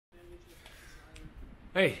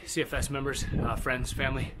Hey, CFS members, friends,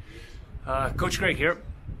 family. Coach Greg here.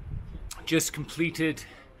 Just completed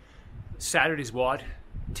Saturday's WOD,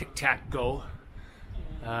 Tic Tac Go.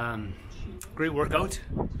 Great workout.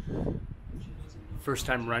 First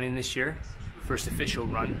time running this year. First official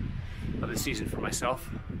run of the season for myself.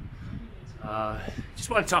 Just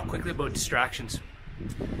want to talk quickly about distractions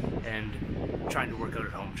and trying to work out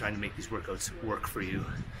at home, trying to make these workouts work for you.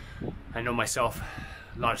 I know myself,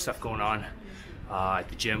 a lot of stuff going on at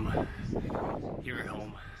the gym, here at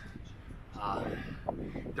home.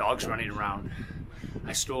 Dogs running around.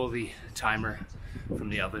 I stole the timer from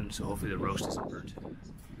the oven, so hopefully the roast isn't burnt.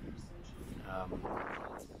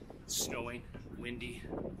 Snowing, windy,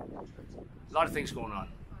 a lot of things going on.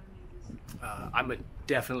 I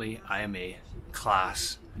am a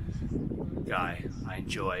class guy. I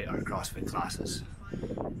enjoy our CrossFit classes.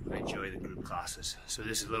 I enjoy the group classes. So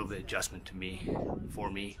this is a little bit of adjustment to me,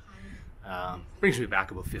 for me. Brings me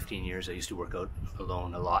back about 15 years. I used to work out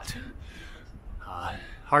alone a lot.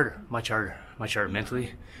 Much harder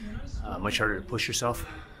mentally, much harder to push yourself.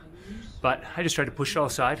 But I just tried to push it all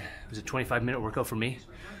aside. It was a 25-minute workout for me.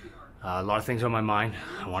 A lot of things on my mind.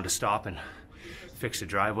 I wanted to stop and fix the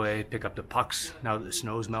driveway, pick up the pucks now that the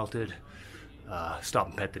snow's melted, stop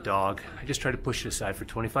and pet the dog. I just tried to push it aside for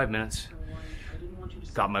 25 minutes.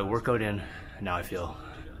 Got my workout in, and now I feel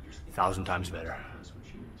 1,000 times better.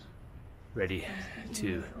 Ready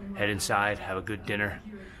to head inside, have a good dinner,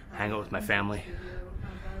 hang out with my family,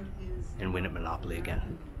 and win at Monopoly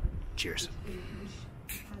again. Cheers.